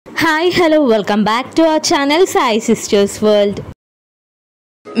Hi hello welcome back to our channel Sai sisters world.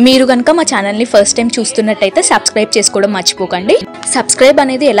 మీరు కనుక మా ఛానల్ని ఫస్ట్ టైం చూస్తున్నట్టయితే సబ్స్క్రైబ్ చేసుకోవడం మర్చిపోకండి. సబ్స్క్రైబ్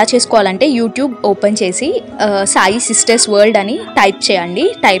అనేది ఎలా చేసుకోవాలంటే యూట్యూబ్ ఓపెన్ చేసి సాయి సిస్టర్స్ వరల్డ్ అని టైప్ చేయండి.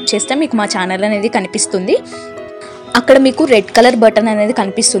 టైప్ చేస్తే మీకు మా ఛానల్ అనేది కనిపిస్తుంది. అక్కడ మీకు రెడ్ కలర్ బటన్ అనేది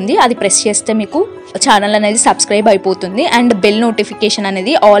కనిపిస్తుంది. అది ప్రెస్ చేస్తే మీకు ఛానల్ అనేది సబ్స్క్రైబ్ అయిపోతుంది. అండ్ బెల్ నోటిఫికేషన్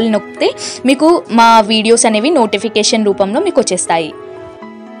అనేది ఆల్ నొక్కితే మీకు మా వీడియోస్ అనేవి నోటిఫికేషన్ రూపంలో మీకు వచ్చేస్తాయి.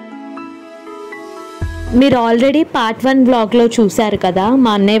 మీరు ఆల్రెడీ పార్ట్ 1 వ్లాగ్లో చూశారు కదా,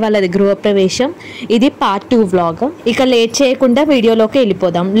 మా అన్నయ్య వాళ్ళది గృహప్రవేశం. ఇది పార్ట్ 2 వ్లాగ్. ఇక లేట్ చేయకుండా వీడియోలోకి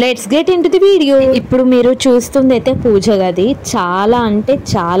వెళ్ళిపోదాం. Let's get in to the video. ఇప్పుడు మీరు చూస్తుంది అయితే పూజ గది. చాలా అంటే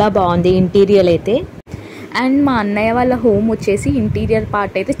చాలా బాగుంది ఇంటీరియర్ అయితే. అండ్ మా అన్నయ్య వాళ్ళ హోమ్ వచ్చేసి ఇంటీరియర్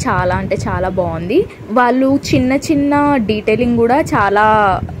పార్ట్ అయితే చాలా అంటే చాలా బాగుంది. వాళ్ళు చిన్న చిన్న డీటెయిలింగ్ కూడా చాలా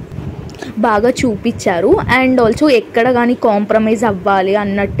బాగా చూపించారు. అండ్ ఆల్సో ఎక్కడ కానీ కాంప్రమైజ్ అవ్వాలి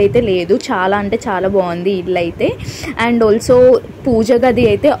అన్నట్టయితే లేదు. చాలా అంటే చాలా బాగుంది ఇల్లు అయితే. అండ్ ఆల్సో పూజ గది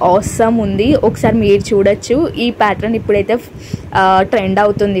అయితే ఆసమ్ ఉంది. ఒకసారి మీరు చూడొచ్చు. ఈ ప్యాటర్న్ ఇప్పుడైతే ట్రెండ్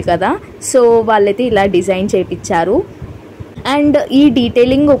అవుతుంది కదా, సో వాళ్ళైతే ఇలా డిజైన్ చేయించారు. అండ్ ఈ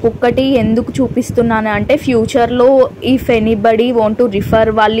డీటెయిలింగ్ ఒక్కొక్కటి ఎందుకు చూపిస్తున్నాను అంటే ఫ్యూచర్లో if anybody want to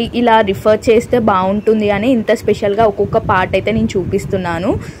refer, వాళ్ళు ఇలా రిఫర్ చేస్తే బాగుంటుంది అని ఇంత స్పెషల్గా ఒక్కొక్క పార్ట్ అయితే నేను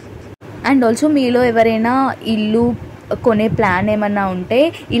చూపిస్తున్నాను. అండ్ ఆల్సో మీలో ఎవరైనా ఇల్లు కొనే ప్లాన్ ఏమన్నా ఉంటే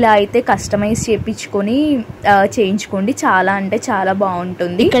ఇలా అయితే కస్టమైజ్ చేయించుకొని చేయించుకోండి. చాలా అంటే చాలా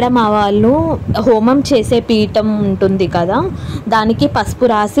బాగుంటుంది. ఇక్కడ మా వాళ్ళు హోమం చేసే పీఠం ఉంటుంది కదా, దానికి పసుపు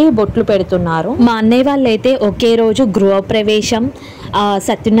రాసి బొట్లు పెడుతున్నారు. మా అన్నయ్య వాళ్ళు అయితే ఒకే రోజు గృహప్రవేశం,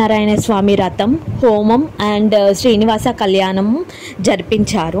 సత్యనారాయణ స్వామి రథం, హోమం అండ్ శ్రీనివాస కళ్యాణం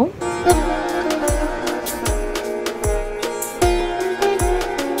జరిపించారు.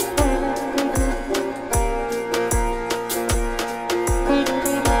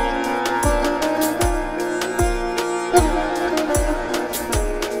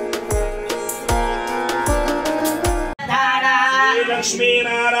 लक्ष्मी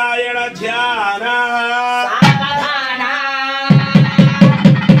नारायण ध्यान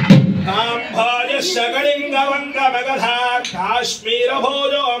काम्भोजशकलिंगवङ्गमगधा काश्मीर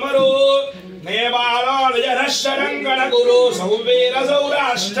भोजो अमरो नेपालो निजरशरङ्गण गुरु सौवीर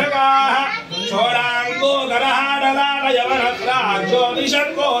सौराष्ट्रकाः चोराङ्गो गरहाडलाड यवनत्रा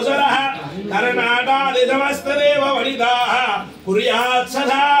ज्योतिषङ्कोसरः कर्णाटादिसमस्तदेव वनिताः कुर्यात्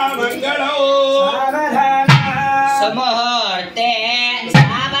सदा मङ्गलौ समूहूर्ते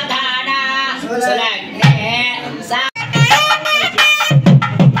सावधान सुलग्ने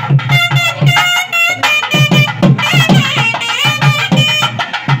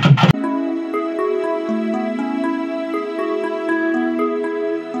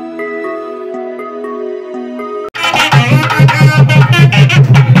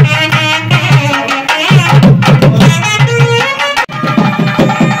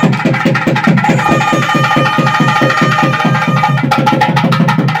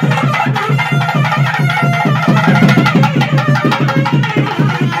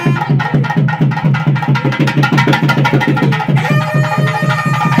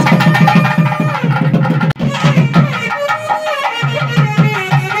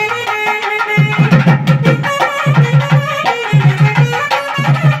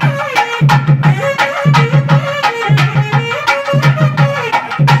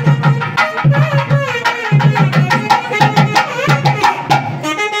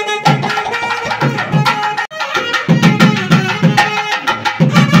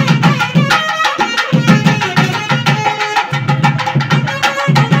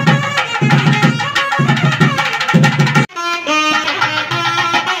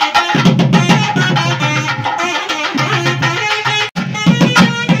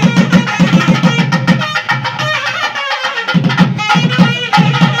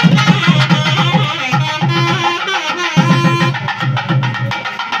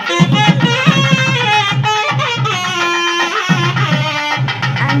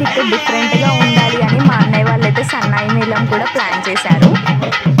డిఫరెంట్గా ఉండాలి అని మా అన్నయ్య వాళ్ళైతే సన్నాయి మేళం కూడా ప్లాన్ చేశారు.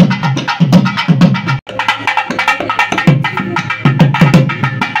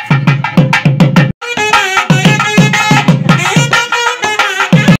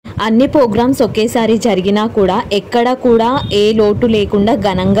 అన్ని ప్రోగ్రామ్స్ ఒకేసారి జరిగినా కూడా ఎక్కడ కూడా ఏ లోటు లేకుండా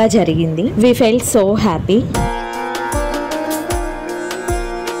ఘనంగా జరిగింది. We felt so happy.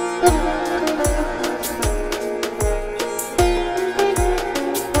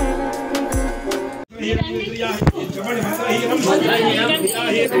 చెప్పండి మంత్రహీనం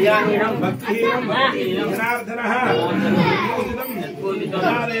క్రియాహీనం భక్తిహీనం జనార్దనః పూజితం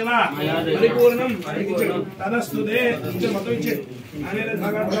పరిపూర్ణం తదస్తుదే మొత్తం ఇచ్చే అనేది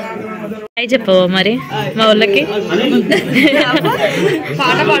భగవంతుడు అయి చెప్పు మరి మా ఊళ్ళకి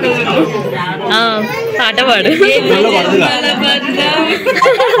పాట పాడు పాట పాడు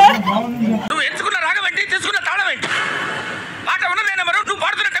నువ్వు ఎంచుకున్న రాగం ఏంటి తీసుకున్న తాళం ఏంటి మాట ఉన్నదే నెంబరు నువ్వు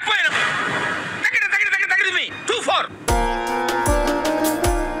పాడుతున్న టెంపో దగ్గర దగ్గర దగ్గర దగ్గర మీ 2-4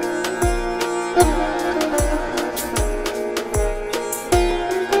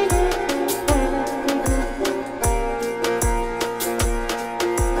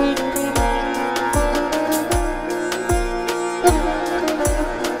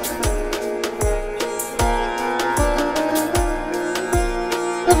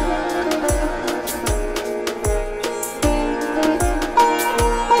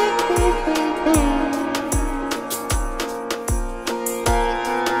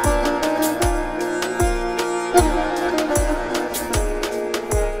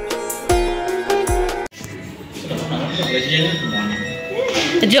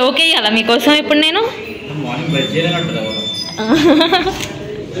 జోక్ వేయాలా మీకోసం ఇప్పుడు నేను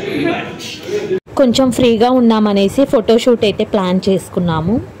కొంచెం ఫ్రీగా ఉన్నామనేసి ఫోటోషూట్ అయితే ప్లాన్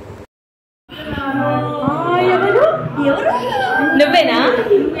చేసుకున్నాము. నువ్వేనా?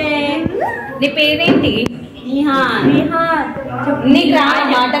 నీ పేరేంటి? నీకు రా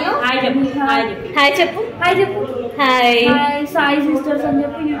మాటలు? హాయ్ చెప్పు. హాయ్ సాయి సిస్టర్స్ అని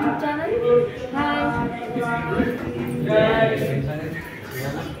చెప్పి యూట్యూబ్ ఛానల్.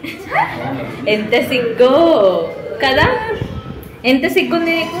 ఎంత సిగ్గు కదా, ఎంత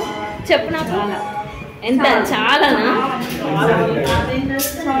సిగ్గుంది నీకు చెప్పు నాకు. ఎంత చాలానా?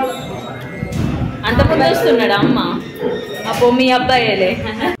 అంత ముందు వస్తున్నాడా అమ్మ? అప్పో మీ అబ్బాయిలే.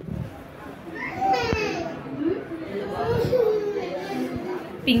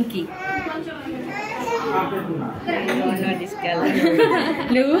 పింకీ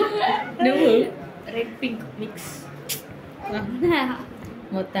నువ్వు రెడ్ పింక్ మిక్స్.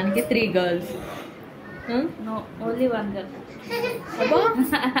 మొత్తానికి 3 girls. No, only one girl.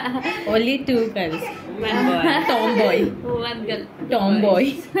 Only 2 girls. One boy. Tomboy. One girl.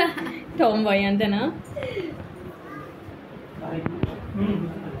 Tomboy అంతేనా?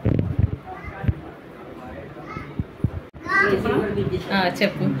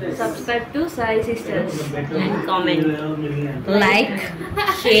 చెప్పు. Subscribe to Sai Sisters And comment. Like,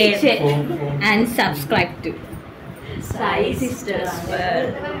 share and subscribe to Sai Sisters.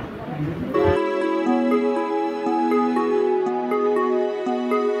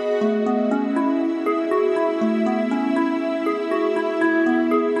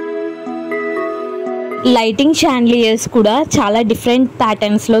 Lighting chandeliers కూడా చాలా different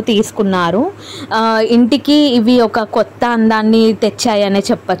ప్యాటర్న్స్లో తీసుకున్నారు. ఇంటికి ఇవి ఒక కొత్త అందాన్ని తెచ్చాయనే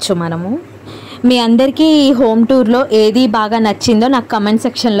చెప్పచ్చు మనము. మీ అందరికీ ఈ హోమ్ టూర్లో ఏది బాగా నచ్చిందో నాకు కమెంట్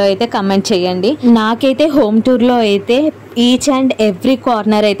సెక్షన్లో అయితే కమెంట్ చేయండి. నాకైతే హోమ్ టూర్లో అయితే ఈచ్ అండ్ ఎవ్రీ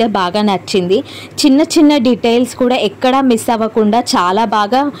కార్నర్ అయితే బాగా నచ్చింది. చిన్న చిన్న డీటెయిల్స్ కూడా ఎక్కడా మిస్ అవ్వకుండా చాలా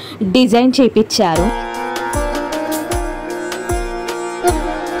బాగా డిజైన్ చేయించారు.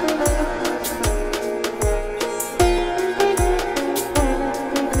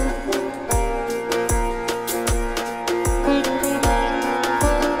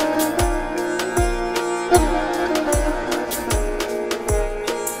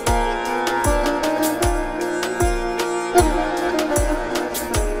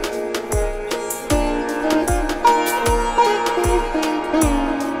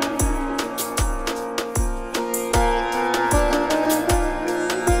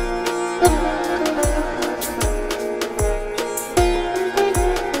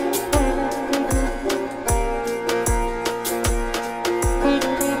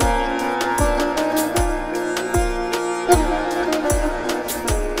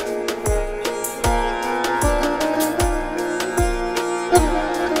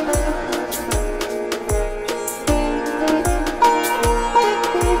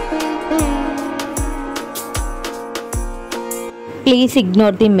 Please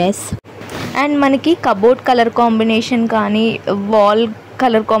ignore the mess. And మనకి కబోర్డ్ కలర్ కాంబినేషన్ కానీ వాల్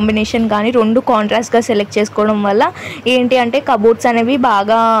కలర్ కాంబినేషన్ కానీ 2 కాంట్రాస్ట్గా సెలెక్ట్ చేసుకోవడం వల్ల ఏంటి అంటే కబోర్డ్స్ అనేవి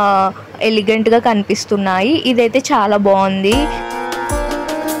బాగా ఎలిగెంట్గా కనిపిస్తున్నాయి. ఇదైతే చాలా బాగుంది.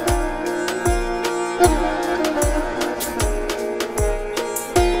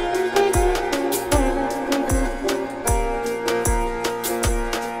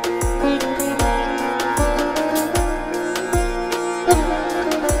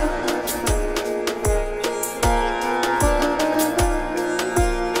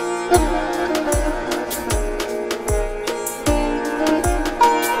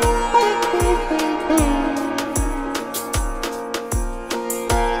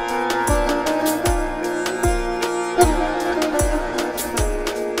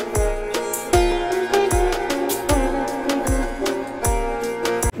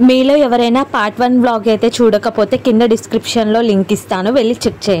 మీలో ఎవరైనా పార్ట్ 1 వ్లాగ్ అయితే చూడకపోతే కింద డిస్క్రిప్షన్లో లింక్ ఇస్తాను, వెళ్ళి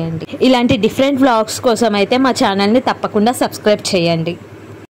చెక్ చేయండి. ఇలాంటి డిఫరెంట్ వ్లాగ్స్ కోసం అయితే మా ఛానల్ని తప్పకుండా సబ్స్క్రైబ్ చేయండి.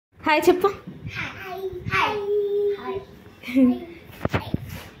 హాయ్ చెప్పు.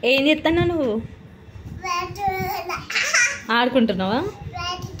 ఏం చేస్తున్నావు నువ్వు? ఆడుకుంటున్నావా?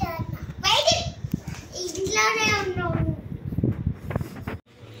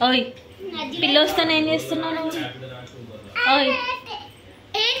 ఓయ్ పిల్ల వస్తాను, ఏం చేస్తున్నావు నువ్వు? ఓయ్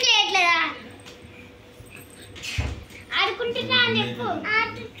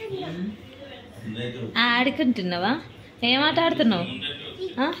ఆడుకుంటున్నావా? ఏం ఆట ఆడుతున్నావు?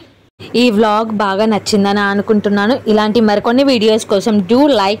 ఈ వ్లాగ్ బాగా నచ్చిందని అనుకుంటున్నాను. ఇలాంటి మరికొన్ని వీడియోస్ కోసం do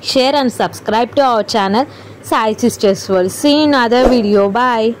like, share and subscribe to our channel Sai sisters world. See in other video.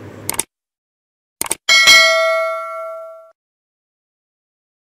 Bye.